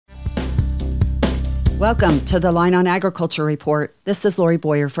Welcome to the Line on Agriculture Report. This is Lori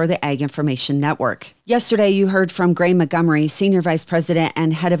Boyer for the Ag Information Network. Yesterday, you heard from Gray Montgomery, Senior Vice President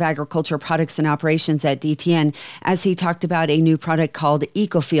and Head of Agriculture Products and Operations at DTN, as he talked about a new product called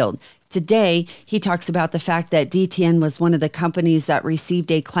EcoField. Today, he talks about the fact that DTN was one of the companies that received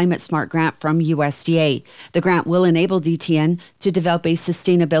a Climate Smart grant from USDA. The grant will enable DTN to develop a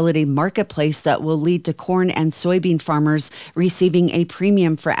sustainability marketplace that will lead to corn and soybean farmers receiving a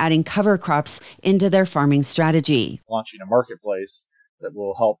premium for adding cover crops into their farming strategy. Launching a marketplace that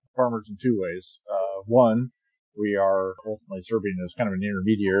will help farmers in two ways. One, we are ultimately serving as kind of an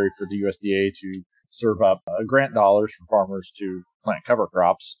intermediary for the USDA to serve up grant dollars for farmers to plant cover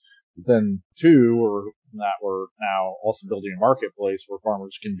crops. Then two, we're now also building a marketplace where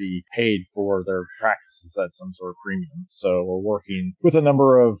farmers can be paid for their practices at some sort of premium. So we're working with a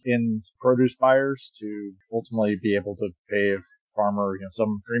number of end produce buyers to ultimately be able to pay a farmer,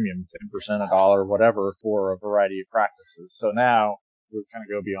 some premium, 10%, $1, whatever, for a variety of practices. So now we kind of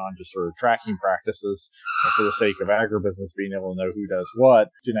go beyond just sort of tracking practices for the sake of agribusiness being able to know who does what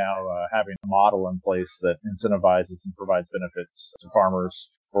to now having a model in place that incentivizes and provides benefits to farmers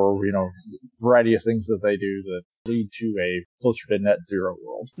for, variety of things that they do that lead to a closer to net zero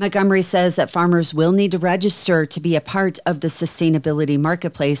world. Montgomery says that farmers will need to register to be a part of the sustainability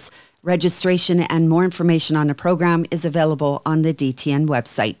marketplace. Registration and more information on the program is available on the DTN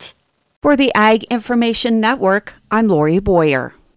website. For the Ag Information Network, I'm Lori Boyer.